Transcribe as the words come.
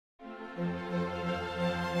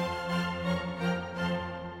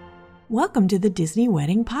Welcome to the Disney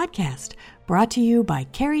Wedding Podcast, brought to you by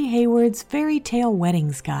Carrie Hayward's Fairy Tale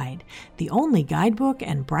Weddings Guide, the only guidebook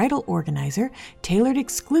and bridal organizer tailored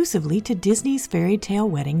exclusively to Disney's fairy tale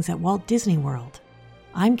weddings at Walt Disney World.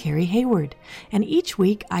 I'm Carrie Hayward, and each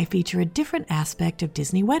week I feature a different aspect of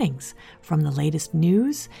Disney weddings, from the latest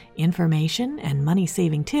news, information, and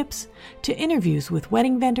money-saving tips, to interviews with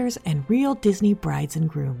wedding vendors and real Disney brides and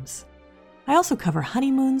grooms. I also cover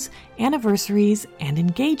honeymoons, anniversaries, and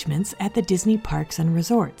engagements at the Disney parks and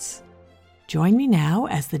resorts. Join me now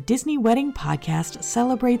as the Disney Wedding Podcast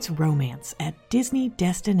celebrates romance at Disney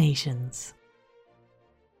destinations.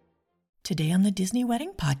 Today on the Disney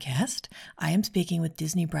Wedding Podcast, I am speaking with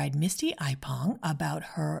Disney bride Misty Ipong about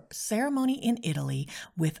her ceremony in Italy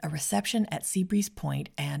with a reception at Seabreeze Point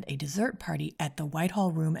and a dessert party at the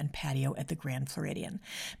Whitehall Room and Patio at the Grand Floridian.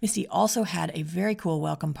 Misty also had a very cool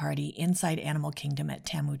welcome party inside Animal Kingdom at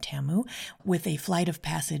Tamu Tamu with a Flight of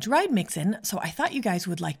Passage ride mix-in, so I thought you guys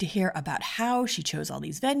would like to hear about how she chose all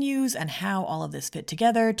these venues and how all of this fit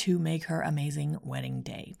together to make her amazing wedding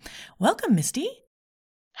day. Welcome, Misty.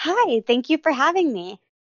 Hi, thank you for having me.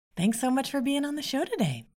 Thanks so much for being on the show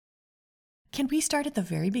today. Can we start at the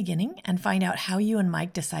very beginning and find out how you and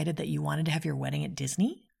Mike decided that you wanted to have your wedding at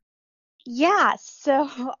Disney? Yeah, so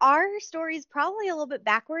our story is probably a little bit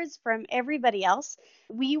backwards from everybody else.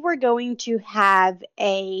 We were going to have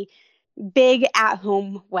a big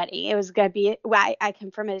at-home wedding. It was going to be, I come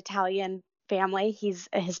from an Italian family. He's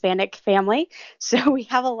a Hispanic family. So we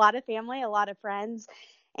have a lot of family, a lot of friends.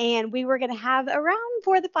 And we were going to have around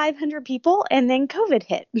 400 to 500 people, and then COVID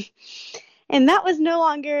hit. And that was no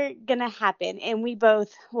longer going to happen. And we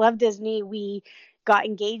both love Disney. We got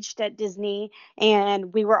engaged at Disney,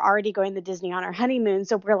 and we were already going to Disney on our honeymoon.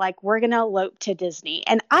 So we're like, we're going to elope to Disney.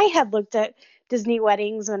 And I had looked at Disney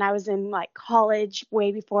weddings when I was in college,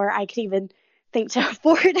 way before I could even think to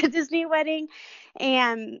afford a Disney wedding.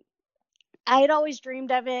 And I had always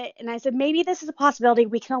dreamed of it, and I said, maybe this is a possibility,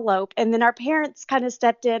 we can elope. And then our parents kind of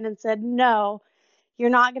stepped in and said, no, you're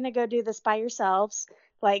not going to go do this by yourselves.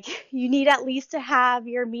 You need at least to have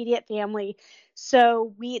your immediate family.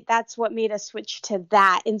 So that's what made us switch to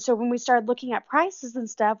that. And so when we started looking at prices and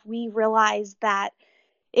stuff, we realized that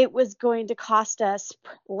it was going to cost us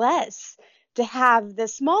less to have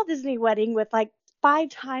this small Disney wedding with 5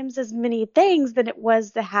 times as many things than it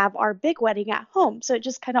was to have our big wedding at home. So it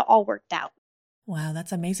just kind of all worked out. Wow,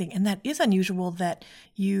 that's amazing. And that is unusual that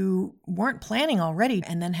you weren't planning already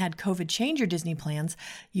and then had COVID change your Disney plans.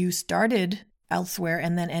 You started elsewhere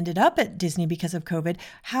and then ended up at Disney because of COVID.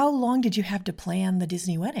 How long did you have to plan the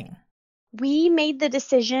Disney wedding? We made the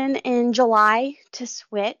decision in July to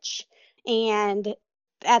switch. And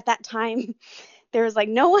at that time, there was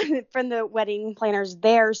no one from the wedding planners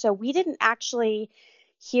there. So we didn't actually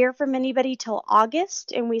hear from anybody till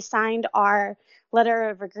August, and we signed our letter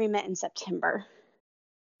of agreement in September.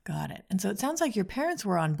 Got it. And so it sounds like your parents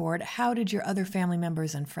were on board. How did your other family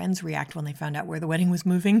members and friends react when they found out where the wedding was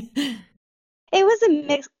moving? It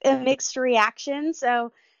was a mixed reaction.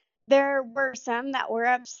 So there were some that were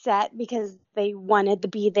upset because they wanted to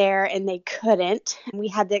be there and they couldn't. And we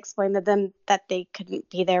had to explain to them that they couldn't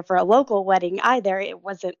be there for a local wedding either.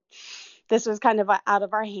 This was kind of out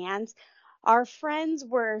of our hands. Our friends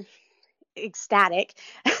were ecstatic.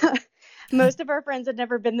 Most of our friends had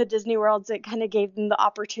never been to Disney World, so it kind of gave them the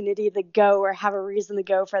opportunity to go or have a reason to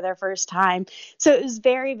go for their first time. So it was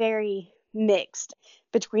very, very mixed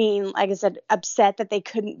between, like I said, upset that they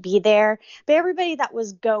couldn't be there. But everybody that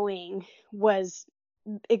was going was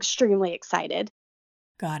extremely excited.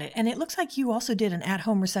 Got it. And it looks like you also did an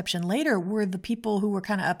at-home reception later. Were the people who were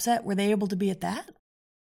kind of upset, were they able to be at that?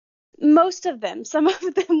 Most of them. Some of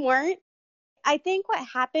them weren't. I think what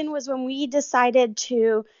happened was when we decided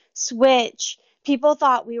to switch, people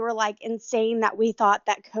thought we were insane that we thought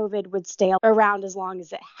that COVID would stay around as long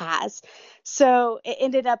as it has. So it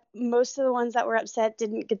ended up most of the ones that were upset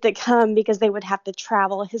didn't get to come because they would have to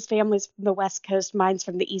travel. His family's from the West Coast, mine's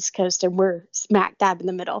from the East Coast, and we're smack dab in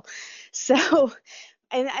the middle. So,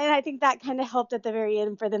 and I think that kind of helped at the very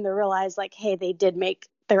end for them to realize hey, they did make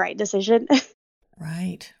the right decision.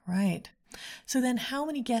 Right, right. So then how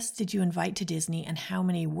many guests did you invite to Disney and how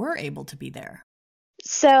many were able to be there?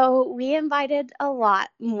 So we invited a lot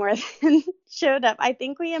more than showed up. I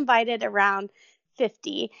think we invited around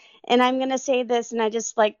 50. And I'm going to say this, and I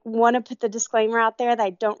just want to put the disclaimer out there that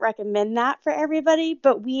I don't recommend that for everybody,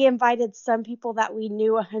 but we invited some people that we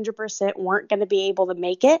knew 100% weren't going to be able to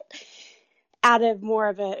make it out of more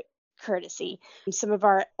of a courtesy. Some of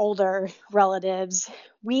our older relatives,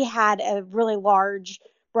 we had a really large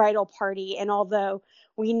bridal party, and although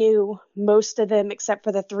We knew most of them, except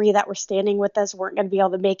for the 3 that were standing with us, weren't going to be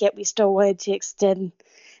able to make it. We still wanted to extend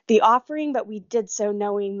the offering, but we did so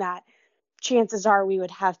knowing that chances are we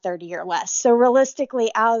would have 30 or less. So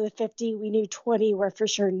realistically, out of the 50, we knew 20 were for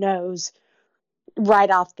sure no's right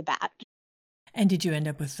off the bat. And did you end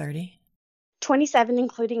up with 30? 27,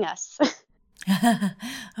 including us.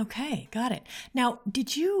 Okay, got it. Now,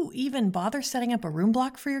 did you even bother setting up a room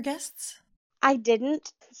block for your guests? I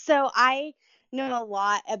didn't. So I know a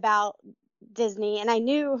lot about Disney, and I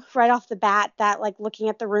knew right off the bat that, like, looking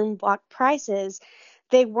at the room block prices,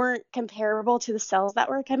 they weren't comparable to the sales that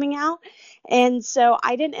were coming out. And so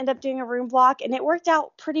I didn't end up doing a room block, and it worked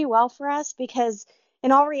out pretty well for us because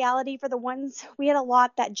in all reality, for the ones, we had a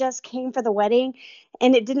lot that just came for the wedding,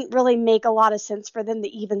 and it didn't really make a lot of sense for them to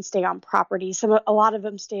even stay on property. A lot of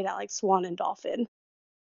them stayed at like Swan and Dolphin.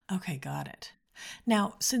 Okay, got it.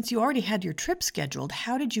 Now, since you already had your trip scheduled,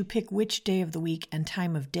 how did you pick which day of the week and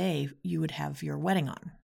time of day you would have your wedding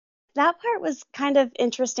on? That part was kind of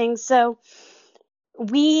interesting. So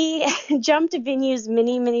we jumped to venues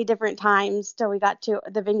many, many different times till we got to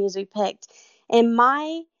the venues we picked. And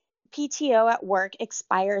my PTO at work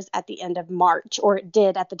expires at the end of March, or it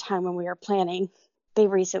did at the time when we were planning. They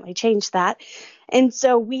recently changed that. And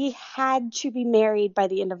so we had to be married by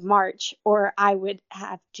the end of March, or I would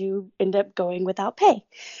have to end up going without pay.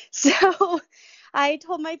 So I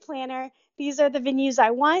told my planner, these are the venues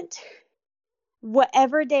I want,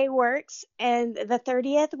 whatever day works. And the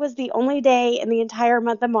 30th was the only day in the entire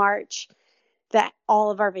month of March that all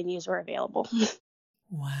of our venues were available.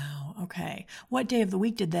 Wow, okay. What day of the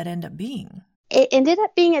week did that end up being? It ended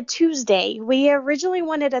up being a Tuesday. We originally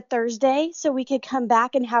wanted a Thursday so we could come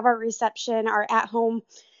back and have our reception, our at-home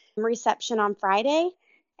reception on Friday.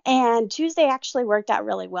 And Tuesday actually worked out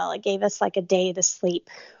really well. It gave us like a day to sleep,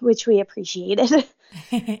 which we appreciated.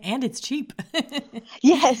 And it's cheap.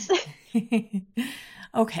 Yes.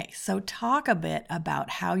 Okay, so talk a bit about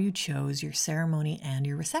how you chose your ceremony and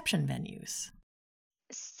your reception venues.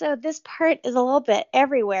 So this part is a little bit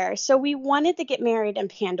everywhere. So we wanted to get married in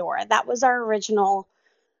Pandora. That was our original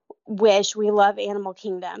wish. We love Animal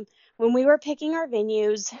Kingdom. When we were picking our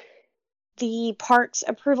venues, the parks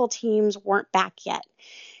approval teams weren't back yet.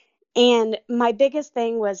 And my biggest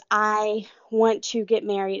thing was I want to get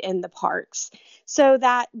married in the parks. So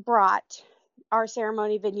that brought our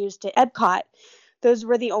ceremony venues to Epcot. Those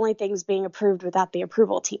were the only things being approved without the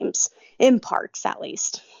approval teams, in parks at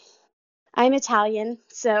least. I'm Italian,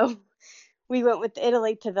 so we went with the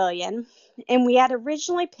Italy Pavilion. And we had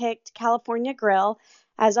originally picked California Grill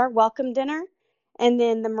as our welcome dinner. And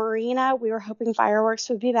then the marina, we were hoping fireworks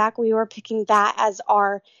would be back. We were picking that as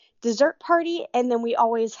our dessert party. And then we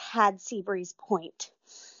always had Seabreeze Point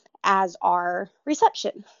as our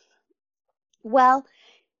reception. Well,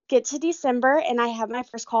 get to December, and I have my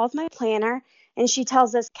first call with my planner, and she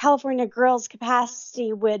tells us California Grill's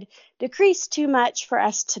capacity would decrease too much for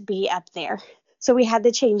us to be up there. So we had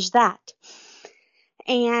to change that.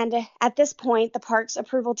 And at this point, the parks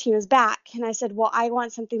approval team is back. And I said, well, I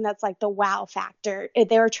want something that's like the wow factor.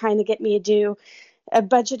 They were trying to get me to do a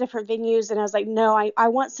bunch of different venues. And I was like, no, I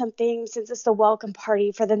want something, since it's the welcome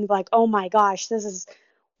party, for them to be like, oh my gosh, this is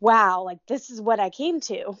wow. Like, this is what I came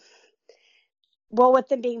to. Well, with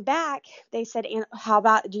them being back, they said, how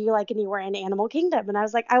about, do you like anywhere in Animal Kingdom? And I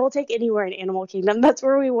was like, I will take anywhere in Animal Kingdom. That's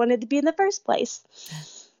where we wanted to be in the first place.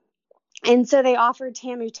 And so they offered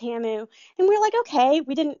Tamu Tamu, and we were like, okay.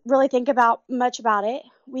 We didn't really think much about it.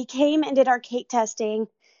 We came and did our cake testing.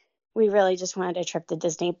 We really just wanted a trip to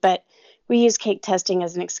Disney, but we used cake testing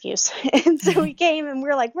as an excuse. And so we came and we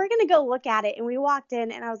were like, we're going to go look at it. And we walked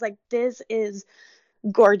in and I was like, this is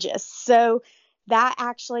gorgeous. So that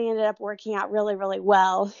actually ended up working out really, really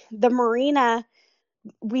well. The marina,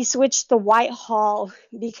 we switched the Whitehall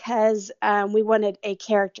because we wanted a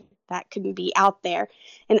character that couldn't be out there.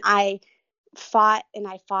 And I fought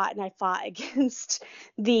against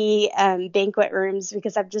the banquet rooms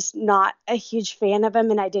because I'm just not a huge fan of them,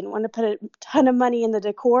 and I didn't want to put a ton of money in the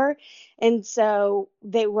decor. And so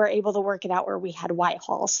they were able to work it out where we had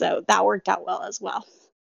Whitehall. So that worked out well as well.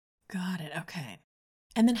 Got it. Okay.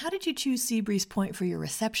 And then how did you choose Seabreeze Point for your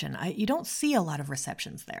reception? You don't see a lot of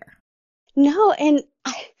receptions there. No, and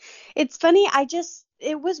it's funny.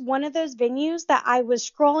 It was one of those venues that I was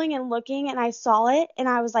scrolling and looking, and I saw it, and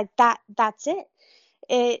I was like, that's it.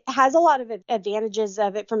 It has a lot of advantages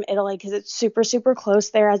of it from Italy because it's super, super close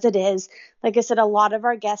there as it is. Like I said, a lot of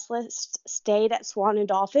our guest list stayed at Swan and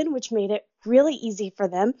Dolphin, which made it really easy for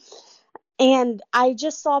them. And I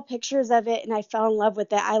just saw pictures of it, and I fell in love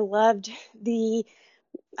with it. I loved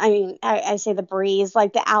I say the breeze,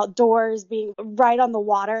 like the outdoors, being right on the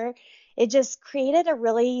water. it just created a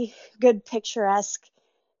really good picturesque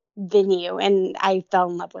venue, and I fell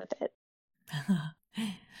in love with it.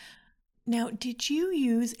 Now, did you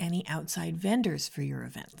use any outside vendors for your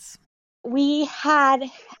events? We had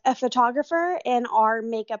a photographer and our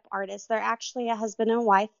makeup artist. They're actually a husband and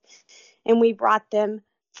wife, and we brought them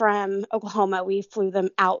from Oklahoma. We flew them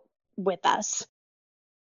out with us.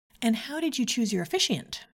 And how did you choose your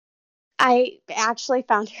officiant? I actually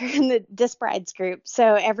found her in the Disc Brides group.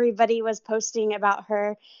 So everybody was posting about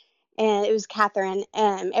her, and it was Catherine,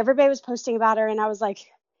 and everybody was posting about her, and I was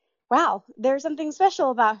like, wow, there's something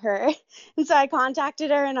special about her. And so I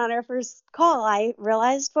contacted her, and on our first call, I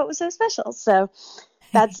realized what was so special. So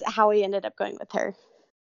that's how we ended up going with her.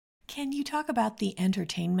 Can you talk about the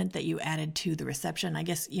entertainment that you added to the reception? I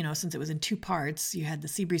guess, since it was in 2 parts, you had the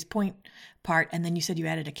Seabreeze Point part, and then you said you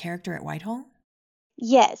added a character at Whitehall?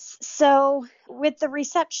 Yes. So with the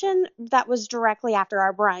reception that was directly after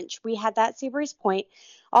our brunch, we had that Seabreeze Point.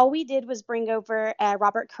 All we did was bring over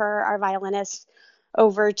Robert Kerr, our violinist,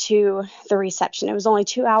 over to the reception. It was only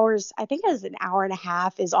 2 hours. I think it was an hour and a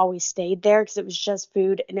half is all we stayed there because it was just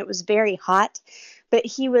food and it was very hot. But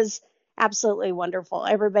he was absolutely wonderful.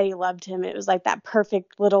 Everybody loved him. It was like that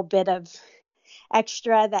perfect little bit of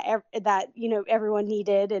extra that everyone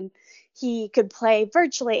needed, and he could play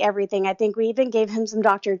virtually everything. I think we even gave him some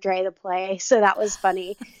Dr. Dre to play, so that was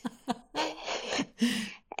funny.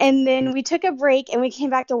 And then we took a break and we came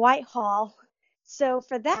back to Whitehall. So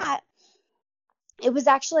for that, it was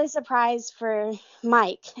actually a surprise for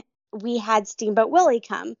Mike. We had Steamboat Willie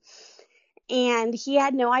come, and he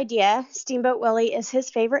had no idea. Steamboat Willie is his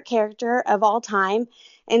favorite character of all time,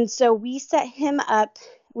 and so we set him up.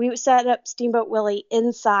 We set up Steamboat Willie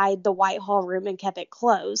inside the Whitehall room and kept it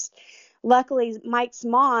closed. Luckily, Mike's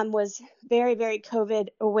mom was very, very COVID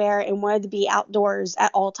aware and wanted to be outdoors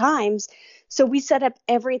at all times. So we set up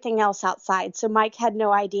everything else outside. So Mike had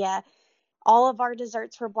no idea. All of our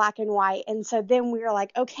desserts were black and white. And so then we were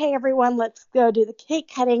like, okay, everyone, let's go do the cake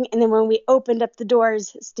cutting. And then when we opened up the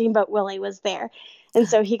doors, Steamboat Willie was there. And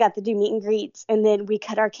so he got to do meet and greets. And then we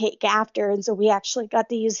cut our cake after. And so we actually got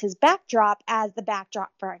to use his backdrop as the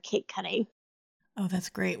backdrop for our cake cutting. Oh, that's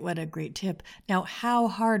great. What a great tip. Now, how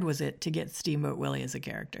hard was it to get Steamboat Willie as a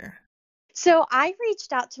character? So I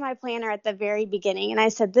reached out to my planner at the very beginning and I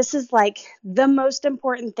said, this is like the most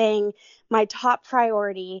important thing. My top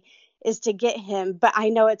priority is to get him, but I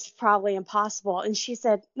know it's probably impossible. And she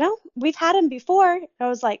said, no, we've had him before. I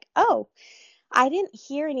was like, oh, I didn't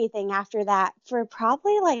hear anything after that for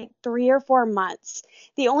probably like 3 or 4 months.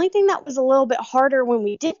 The only thing that was a little bit harder when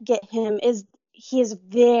we did get him is he is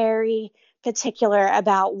very particular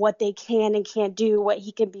about what they can and can't do, what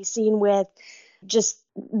he can be seen with. Just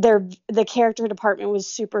the character department was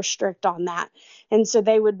super strict on that. And so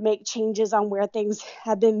they would make changes on where things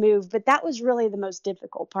had been moved. But that was really the most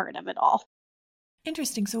difficult part of it all.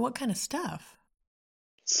 Interesting. So what kind of stuff?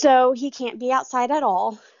 So he can't be outside at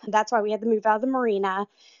all. That's why we had to move out of the marina.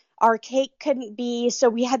 Our cake couldn't be, so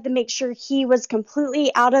we had to make sure he was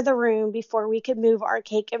completely out of the room before we could move our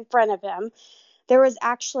cake in front of him. There was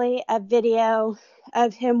actually a video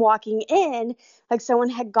of him walking in, like someone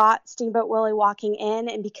had got Steamboat Willie walking in,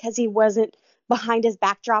 and because he wasn't behind his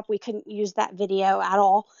backdrop, we couldn't use that video at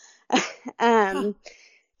all.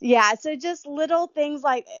 Yeah, so just little things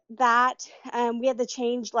like that. We had to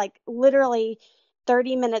change like literally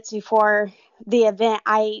 30 minutes before the event.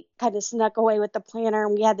 I kind of snuck away with the planner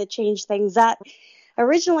and we had to change things up.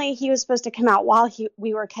 Originally, he was supposed to come out while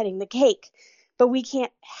we were cutting the cake, but we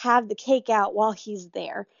can't have the cake out while he's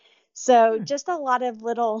there. So just a lot of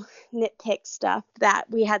little nitpick stuff that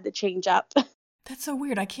we had to change up. That's so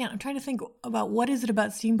weird. I'm trying to think about what is it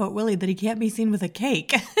about Steamboat Willie that he can't be seen with a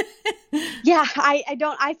cake? Yeah,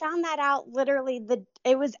 I found that out literally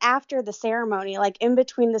it was after the ceremony, like in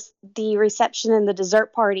between the reception and the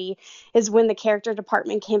dessert party is when the character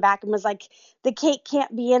department came back and was like, the cake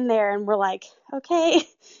can't be in there. And we're like, okay,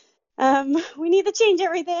 we need to change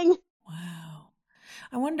everything. Wow.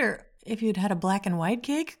 I wonder if you'd had a black and white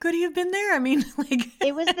cake, could he have been there? I mean, like...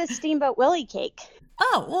 It was the Steamboat Willie cake.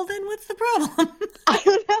 Oh, well then what's the problem? I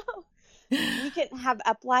don't know. We couldn't have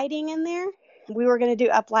uplighting in there. We were going to do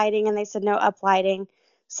uplighting and they said no uplighting.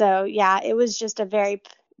 So yeah, it was just a very,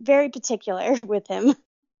 very particular with him.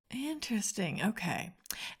 Interesting. Okay.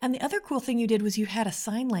 And the other cool thing you did was you had a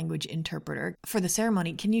sign language interpreter for the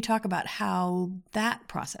ceremony. Can you talk about how that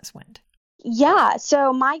process went? Yeah,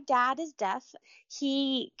 so my dad is deaf.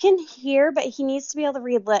 He can hear, but he needs to be able to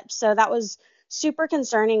read lips. So that was super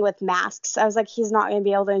concerning with masks. I was like, he's not going to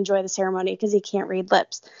be able to enjoy the ceremony because he can't read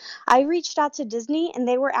lips. I reached out to Disney and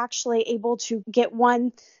they were actually able to get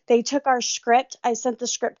one. They took our script. I sent the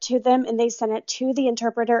script to them and they sent it to the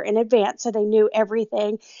interpreter in advance so they knew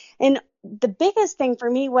everything. And the biggest thing for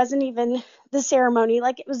me wasn't even the ceremony.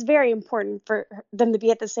 Like, it was very important for them to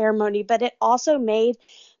be at the ceremony, but it also made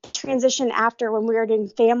the transition after when we were doing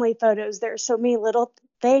family photos. There are so many little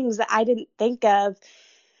things that I didn't think of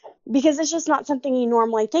because it's just not something you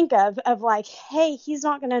normally think of like, hey, he's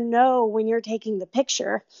not going to know when you're taking the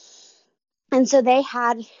picture. And so they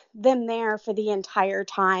had them there for the entire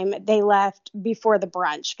time. They left before the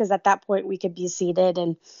brunch because at that point we could be seated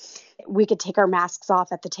and we could take our masks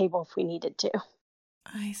off at the table if we needed to.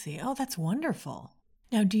 I see. Oh, that's wonderful.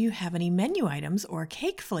 Now, do you have any menu items or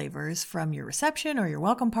cake flavors from your reception or your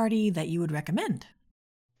welcome party that you would recommend?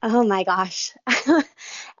 Oh my gosh.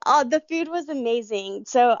 Oh, the food was amazing.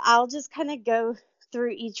 So I'll just kind of go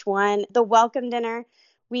through each one. The welcome dinner,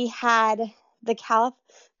 we had the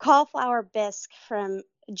cauliflower bisque from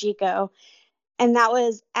Jico, and that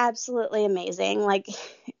was absolutely amazing. Like,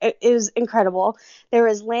 it was incredible. There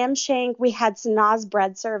was lamb shank. We had Sanaz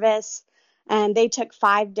bread service, and they took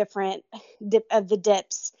 5 different of the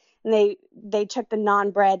dips. And they took the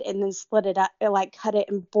naan bread and then split it up, like cut it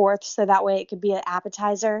in fourths so that way it could be an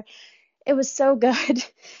appetizer. It was so good.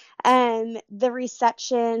 The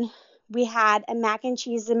reception, we had a mac and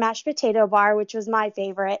cheese and mashed potato bar, which was my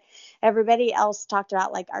favorite. Everybody else talked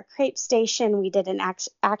about like our crepe station. We did an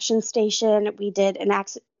action station. We did an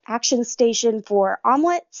action station for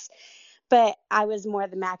omelets, but I was more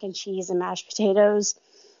the mac and cheese and mashed potatoes.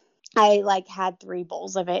 I like had 3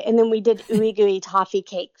 bowls of it. And then we did ooey gooey toffee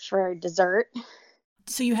cake for dessert.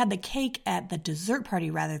 So you had the cake at the dessert party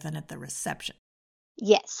rather than at the reception?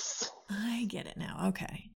 Yes. I get it now.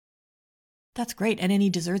 Okay. That's great. And any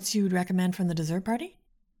desserts you would recommend from the dessert party?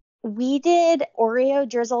 We did Oreo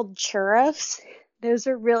drizzled churros. Those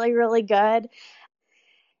are really, really good.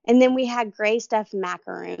 And then we had gray stuffed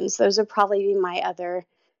macaroons. Those would probably be my other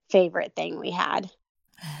favorite thing we had.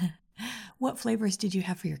 What flavors did you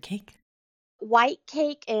have for your cake? White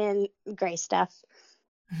cake and gray stuff.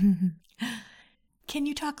 Can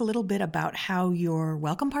you talk a little bit about how your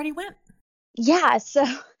welcome party went? Yeah, so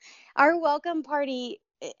our welcome party,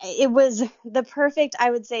 it was the perfect, I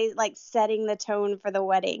would say, like setting the tone for the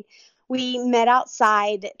wedding. We met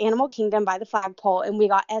outside Animal Kingdom by the flagpole and we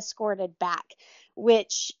got escorted back,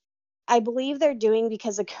 which I believe they're doing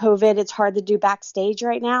because of COVID. It's hard to do backstage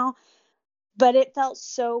right now. But it felt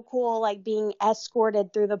so cool, like being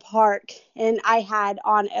escorted through the park. And I had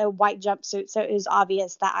on a white jumpsuit, so it was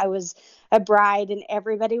obvious that I was a bride, and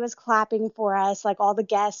everybody was clapping for us, like all the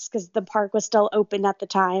guests, because the park was still open at the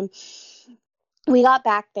time. We got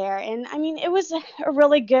back there, and I mean, it was a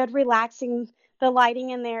really good, relaxing. The lighting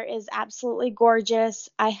in there is absolutely gorgeous.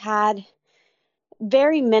 I had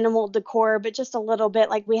very minimal decor, but just a little bit.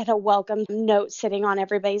 Like, we had a welcome note sitting on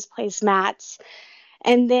everybody's placemats.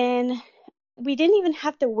 And then we didn't even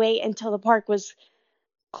have to wait until the park was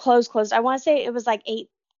closed. I want to say it was like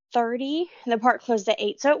 8:30 and the park closed at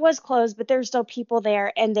 8. So it was closed, but there's still people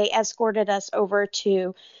there, and they escorted us over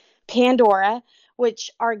to Pandora,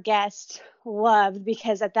 which our guests loved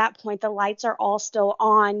because at that point the lights are all still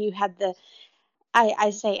on. You had the I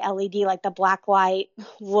say LED, like the black light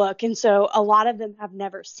look. And so a lot of them have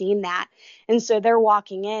never seen that. And so they're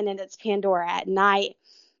walking in and it's Pandora at night.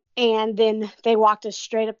 And then they walked us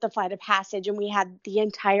straight up the flight of passage and we had the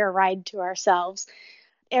entire ride to ourselves.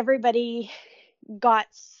 Everybody got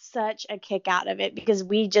such a kick out of it because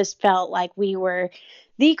we just felt like we were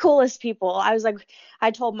the coolest people.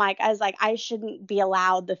 I told Mike, I was like, I shouldn't be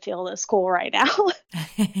allowed to feel this cool right now.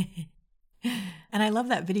 And I love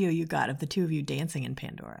that video you got of the two of you dancing in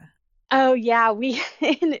Pandora. Oh yeah,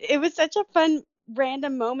 it was such a fun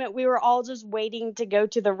random moment. We were all just waiting to go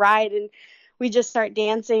to the ride and we just start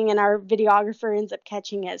dancing and our videographer ends up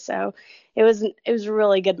catching it. So it was a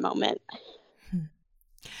really good moment.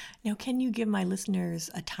 Now, can you give my listeners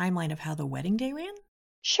a timeline of how the wedding day ran?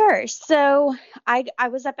 Sure. So I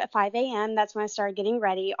was up at 5 a.m. That's when I started getting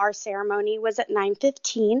ready. Our ceremony was at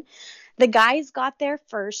 9:15. The guys got there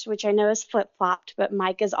first, which I know is flip-flopped, but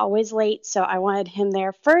Mike is always late, so I wanted him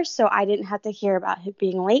there first so I didn't have to hear about him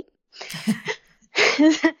being late.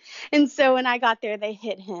 And so when I got there, they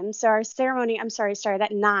hit him. So our ceremony, started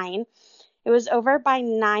at 9. It was over by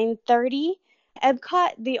 9:30.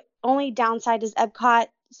 Epcot, the only downside is Epcot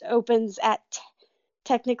opens at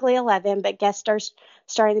technically 11, but guests are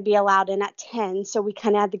starting to be allowed in at 10. So we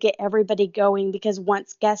kind of had to get everybody going because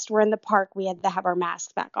once guests were in the park, we had to have our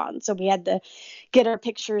masks back on. So we had to get our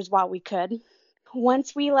pictures while we could.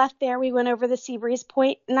 once we left there, we went over the Seabreeze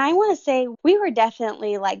Point, and I want to say we were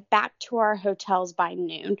definitely like back to our hotels by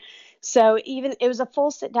noon. So even it was a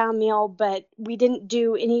full sit down meal, but we didn't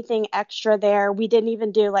do anything extra there. We didn't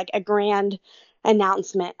even do like a grand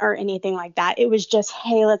announcement or anything like that. It was just,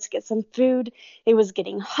 hey, let's get some food. It was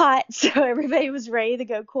getting hot, so everybody was ready to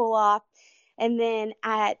go cool off. And then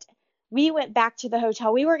we went back to the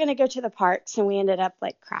hotel. We were going to go to the parks, and we ended up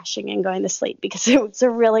like crashing and going to sleep because it was a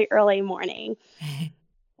really early morning.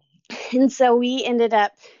 And so we ended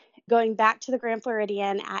up going back to the Grand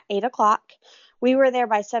Floridian at 8 o'clock. We were there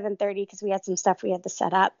by 7:30 because we had some stuff we had to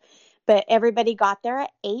set up. But everybody got there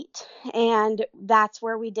at 8, and that's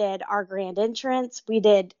where we did our grand entrance. We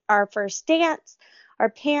did our first dance, our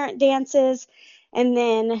parent dances, and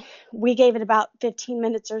then we gave it about 15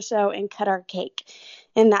 minutes or so and cut our cake.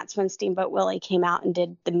 And that's when Steamboat Willie came out and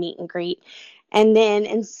did the meet and greet. And then,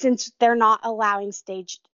 and since they're not allowing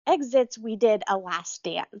staged exits, we did a last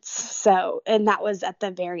dance. So, and that was at the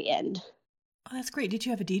very end. Oh, that's great. Did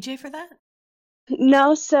you have a DJ for that?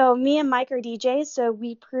 No, so me and Mike are DJs, so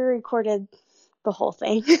we pre-recorded the whole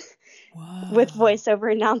thing with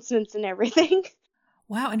voiceover announcements and everything.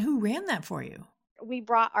 Wow, and who ran that for you? We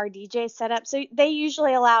brought our DJ set up. So they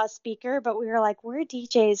usually allow a speaker, but we were like, we're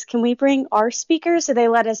DJs. Can we bring our speaker? So they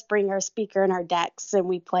let us bring our speaker and our decks, and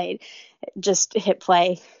we played. Just hit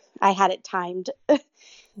play. I had it timed.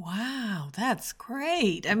 Wow, that's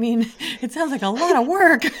great. I mean, it sounds like a lot of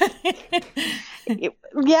work.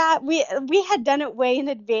 Yeah, we had done it way in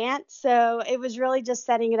advance, so it was really just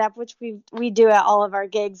setting it up, which we do at all of our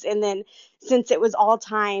gigs. And then since it was all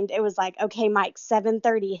timed, it was like, okay, Mike,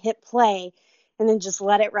 7:30, hit play, and then just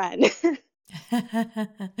let it run.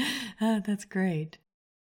 That's great.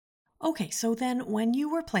 Okay, so then when you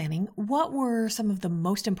were planning, what were some of the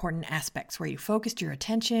most important aspects where you focused your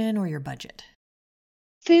attention or your budget?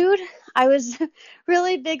 Food. I was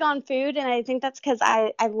really big on food, and I think that's because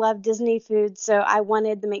I love Disney food. So I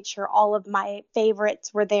wanted to make sure all of my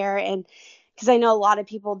favorites were there. And because I know a lot of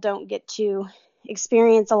people don't get to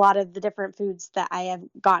experience a lot of the different foods that I have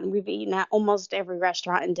gotten. We've eaten at almost every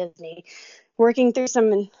restaurant in Disney, working through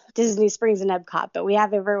some in Disney Springs and Epcot, but we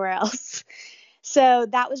have everywhere else. So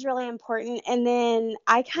that was really important. And then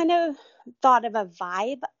I kind of thought of a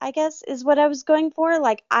vibe, I guess, is what I was going for.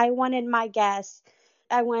 Like I wanted my guests,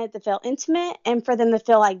 I wanted to feel intimate and for them to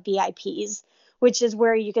feel like VIPs, which is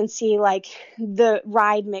where you can see like the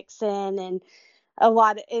ride mix in and a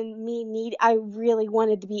lot of, and I really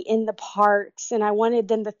wanted to be in the parks, and I wanted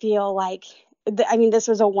them to feel like, this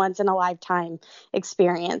was a once in a lifetime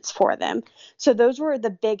experience for them. So those were the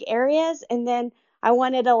big areas. And then I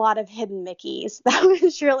wanted a lot of hidden Mickeys. That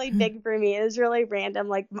was really big for me. It was really random.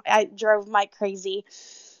 Like I drove Mike crazy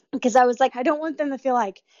because I was like, I don't want them to feel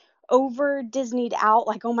like over Disneyed out,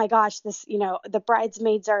 like, oh my gosh, this, the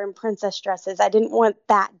bridesmaids are in princess dresses. I didn't want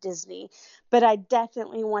that Disney, but I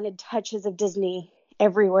definitely wanted touches of Disney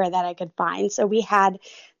everywhere that I could find. So we had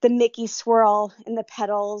the Mickey swirl in the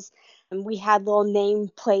petals, and we had little name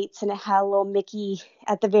plates, and it had a little Mickey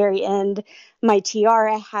at the very end. My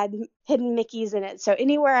tiara had hidden Mickeys in it. So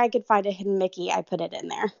anywhere I could find a hidden Mickey, I put it in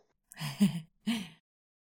there.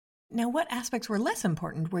 Now, what aspects were less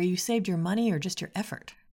important where you saved your money or just your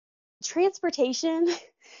effort? Transportation,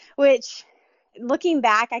 which looking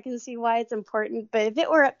back, I can see why it's important. But if it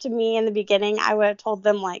were up to me in the beginning, I would have told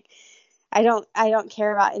them like, I don't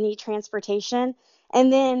care about any transportation.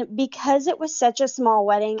 And then because it was such a small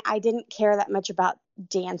wedding, I didn't care that much about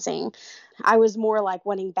dancing. I was more like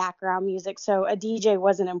wanting background music. So a DJ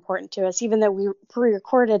wasn't important to us, even though we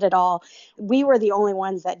pre-recorded it all. We were the only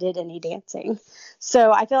ones that did any dancing.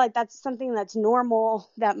 So I feel like that's something that's normal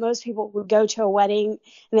that most people would go to a wedding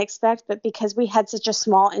and expect. But because we had such a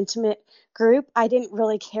small, intimate group, I didn't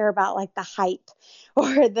really care about like the hype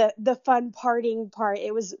or the fun partying part.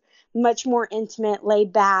 It was much more intimate,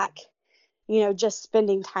 laid back, just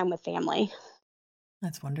spending time with family.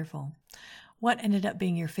 That's wonderful. What ended up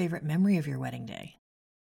being your favorite memory of your wedding day?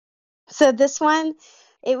 So this one,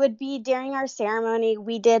 it would be during our ceremony.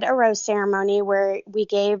 We did a rose ceremony where we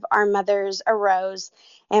gave our mothers a rose,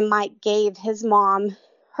 and Mike gave his mom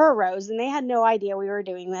her rose, and they had no idea we were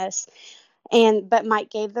doing this. But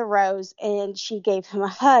Mike gave the rose, and she gave him a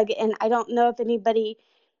hug. And I don't know if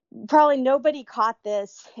probably nobody caught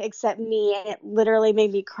this except me, and it literally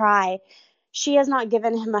made me cry. She has not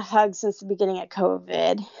given him a hug since the beginning of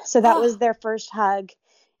COVID. So that was their first hug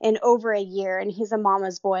in over a year, and he's a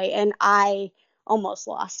mama's boy, and I almost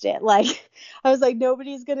lost it. Like, I was like,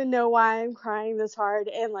 nobody's going to know why I'm crying this hard.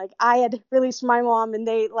 And like, I had released my mom, and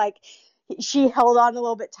she held on a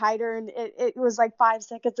little bit tighter, and it was like 5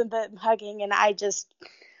 seconds of them hugging, and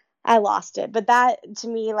I lost it. But that to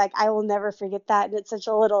me, like, I will never forget that. And it's such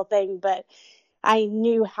a little thing, but I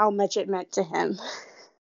knew how much it meant to him.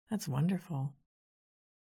 That's wonderful.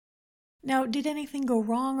 Now, did anything go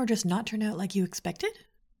wrong or just not turn out like you expected?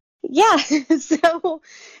 Yeah, so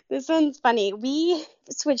this one's funny. We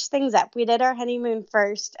switched things up. We did our honeymoon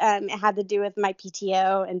first. It had to do with my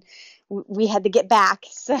PTO, and we had to get back.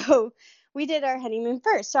 So we did our honeymoon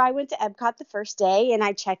first. So I went to Epcot the first day, and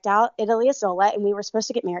I checked out Italy Isola, and we were supposed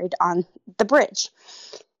to get married on the bridge.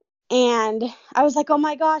 And I was like, oh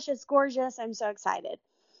my gosh, it's gorgeous. I'm so excited.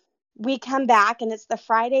 We come back, and it's the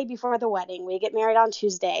Friday before the wedding. We get married on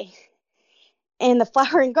Tuesday. And the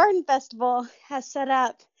Flower and Garden Festival has set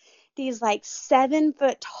up these like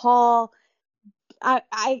 7-foot tall,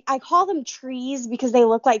 I call them trees because they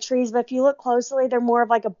look like trees, but if you look closely, they're more of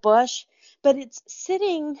like a bush. But it's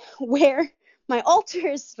sitting where my altar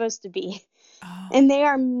is supposed to be. Oh. And they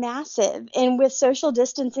are massive. And with social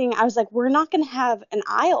distancing, I was like, we're not going to have an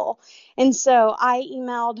aisle. And so I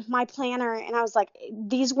emailed my planner and I was like,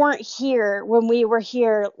 these weren't here when we were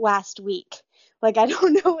here last week. Like, I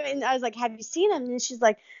don't know. And I was like, have you seen them? And she's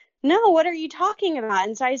like, no, what are you talking about?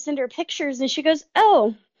 And so I send her pictures and she goes,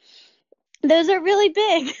 oh, those are really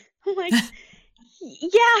big. I'm like,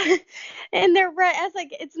 yeah. And they're right. I was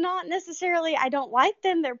like, it's not necessarily, I don't like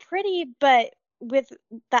them. They're pretty, but with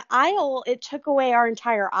the aisle, it took away our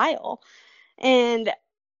entire aisle. And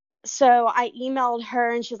so I emailed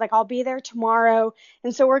her and she's like, I'll be there tomorrow.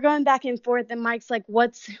 And so we're going back and forth. And Mike's like,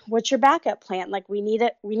 what's your backup plan? Like, we need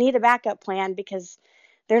a backup plan because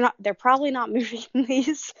they're probably not moving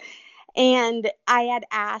these. And I had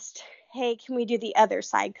asked, hey, can we do the other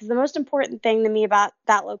side? Because the most important thing to me about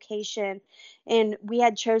that location, and we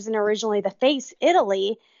had chosen originally to face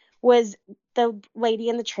Italy, was the Lady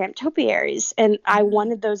and the Tramp topiaries. And I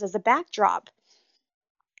wanted those as a backdrop.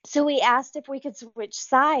 So we asked if we could switch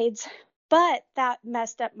sides, but that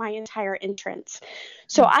messed up my entire entrance.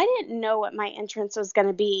 So I didn't know what my entrance was going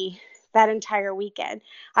to be that entire weekend.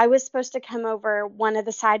 I was supposed to come over one of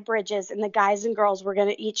the side bridges, and the guys and girls were going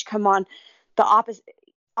to each come on the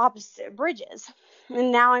opposite bridges.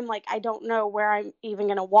 And now I'm like, I don't know where I'm even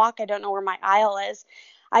going to walk. I don't know where my aisle is.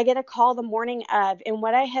 I get a call the morning of, and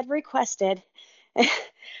what I had requested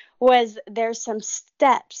was there's some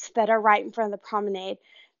steps that are right in front of the promenade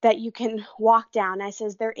that you can walk down. I said,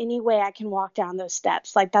 is there any way I can walk down those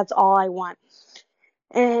steps? Like, that's all I want.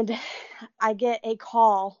 And I get a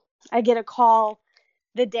call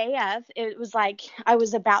the day of. It was like I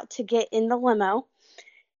was about to get in the limo.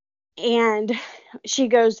 And she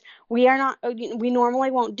goes, we normally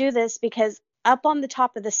won't do this because up on the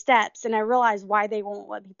top of the steps, and I realize why they won't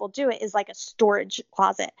let people do it, is like a storage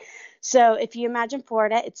closet. So if you imagine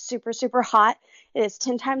Florida, it's super, super hot. It is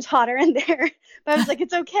 10 times hotter in there. But I was like,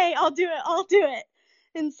 it's okay. I'll do it.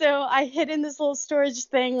 And so I hid in this little storage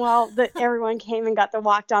thing while everyone came and got to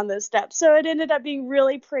walk down those steps. So it ended up being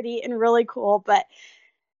really pretty and really cool. But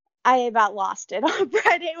I about lost it on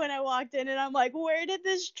Friday when I walked in, and I'm like, where did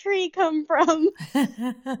this tree come from?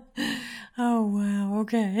 Oh, wow.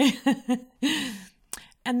 Okay.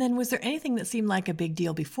 And then was there anything that seemed like a big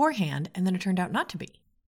deal beforehand and then it turned out not to be?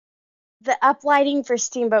 The uplighting for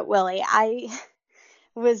Steamboat Willie. I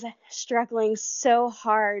was struggling so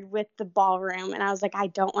hard with the ballroom, and I was like, I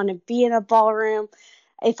don't want to be in a ballroom.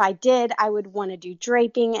 If I did, I would want to do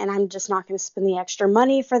draping, and I'm just not going to spend the extra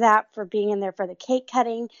money for that, for being in there for the cake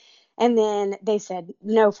cutting. And then they said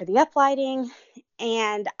no for the uplighting.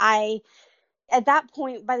 And at that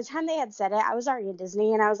point, by the time they had said it, I was already in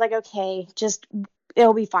Disney, and I was like, okay,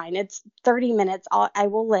 it'll be fine. It's 30 minutes. I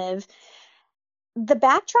will live. The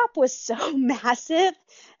backdrop was so massive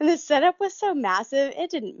and the setup was so massive,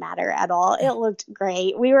 it didn't matter at all. It looked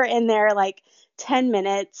great. We were in there like 10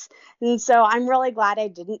 minutes. And so I'm really glad I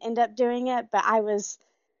didn't end up doing it. But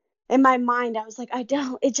in my mind, I was like,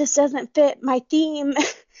 it just doesn't fit my theme.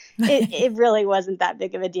 It really wasn't that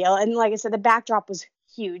big of a deal. And like I said, the backdrop was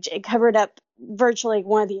huge. It covered up virtually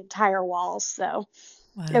one of the entire walls. So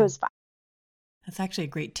It was fine. That's actually a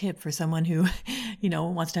great tip for someone who,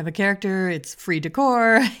 wants to have a character. It's free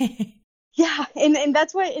decor. Yeah. And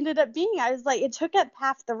that's what it ended up being. I was like, it took up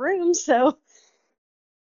half the room. So.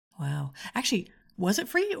 Wow. Actually, was it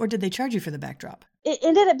free or did they charge you for the backdrop? It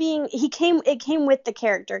ended up being, it came with the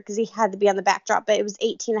character because he had to be on the backdrop, but it was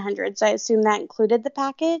 $1,800. So I assume that included the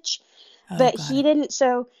package, but he didn't.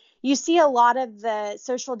 So you see a lot of the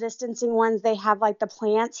social distancing ones, they have like the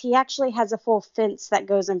plants. He actually has a full fence that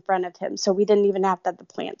goes in front of him. So we didn't even have to have the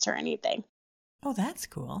plants or anything. Oh, that's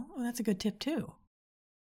cool. Well, that's a good tip too.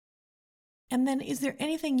 And then is there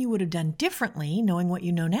anything you would have done differently knowing what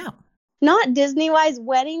you know now? Not Disney-wise,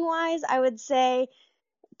 wedding-wise, I would say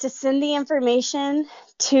to send the information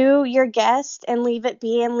to your guest and leave it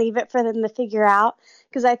be and leave it for them to figure out.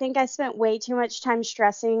 Because I think I spent way too much time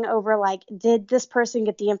stressing over, like, did this person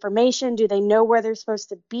get the information? Do they know where they're supposed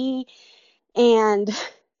to be? And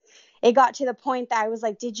it got to the point that I was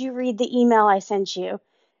like, did you read the email I sent you?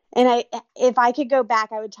 And if I could go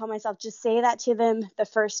back, I would tell myself, just say that to them the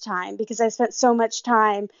first time, because I spent so much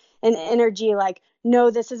time and energy like,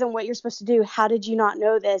 no, this isn't what you're supposed to do. How did you not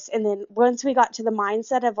know this? And then once we got to the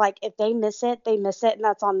mindset of like, if they miss it, they miss it, and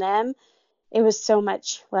that's on them, it was so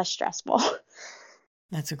much less stressful.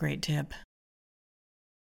 That's a great tip.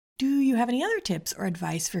 Do you have any other tips or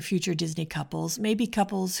advice for future Disney couples, maybe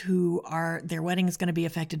couples who their wedding is going to be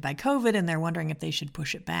affected by COVID and they're wondering if they should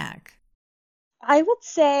push it back? I would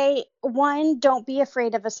say, one, don't be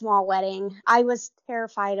afraid of a small wedding. I was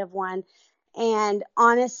terrified of one. And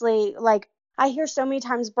honestly, like, I hear so many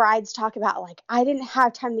times brides talk about, like, I didn't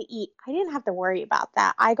have time to eat. I didn't have to worry about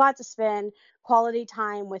that. I got to spend quality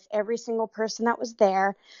time with every single person that was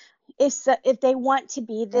there. If they want to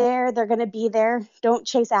be there, they're going to be there. Don't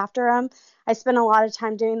chase after them. I spent a lot of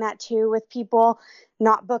time doing that too, with people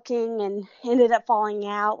not booking and ended up falling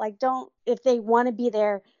out. Like, if they want to be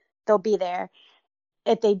there, they'll be there.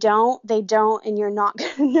 If they don't, they don't, and you're not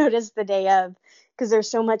going to notice the day of, because there's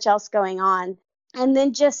so much else going on. And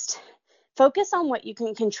then just focus on what you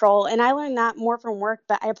can control. And I learned that more from work,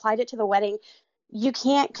 but I applied it to the wedding. You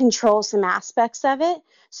can't control some aspects of it.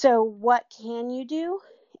 So what can you do?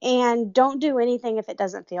 And don't do anything if it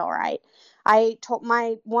doesn't feel right. I told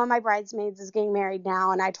one of my bridesmaids is getting married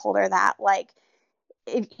now, and I told her that, like,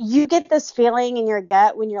 if you get this feeling in your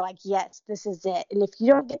gut when you're like, yes, this is it. And if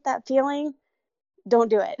you don't get that feeling, don't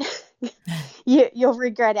do it. You'll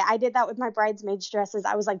regret it. I did that with my bridesmaids' dresses.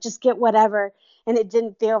 I was like, just get whatever. And it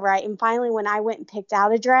didn't feel right. And finally, when I went and picked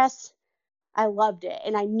out a dress, I loved it.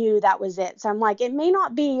 And I knew that was it. So I'm like, it may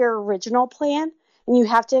not be your original plan. And you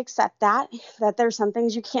have to accept that there's some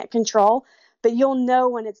things you can't control. But you'll know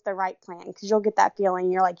when it's the right plan, because you'll get that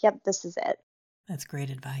feeling. You're like, yep, this is it. That's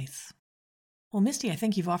great advice. Well, Misty, I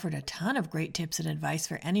think you've offered a ton of great tips and advice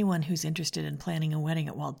for anyone who's interested in planning a wedding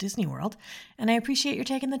at Walt Disney World, and I appreciate your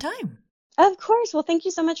taking the time. Of course. Well, thank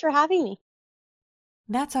you so much for having me.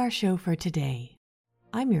 That's our show for today.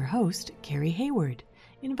 I'm your host, Carrie Hayward,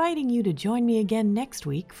 inviting you to join me again next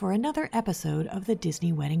week for another episode of the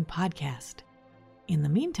Disney Wedding Podcast. In the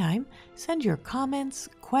meantime, send your comments,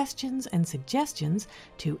 questions, and suggestions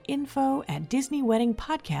to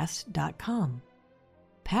info@DisneyWeddingPodcast.com.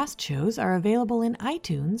 Past shows are available in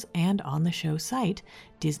iTunes and on the show site,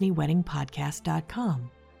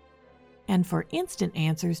 DisneyWeddingPodcast.com. And for instant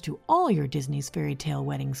answers to all your Disney's Fairy Tale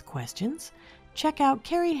Weddings questions, check out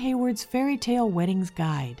Carrie Hayward's Fairy Tale Weddings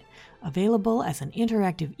Guide, available as an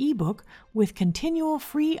interactive ebook with continual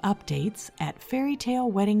free updates at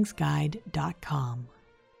fairytaleweddingsguide.com.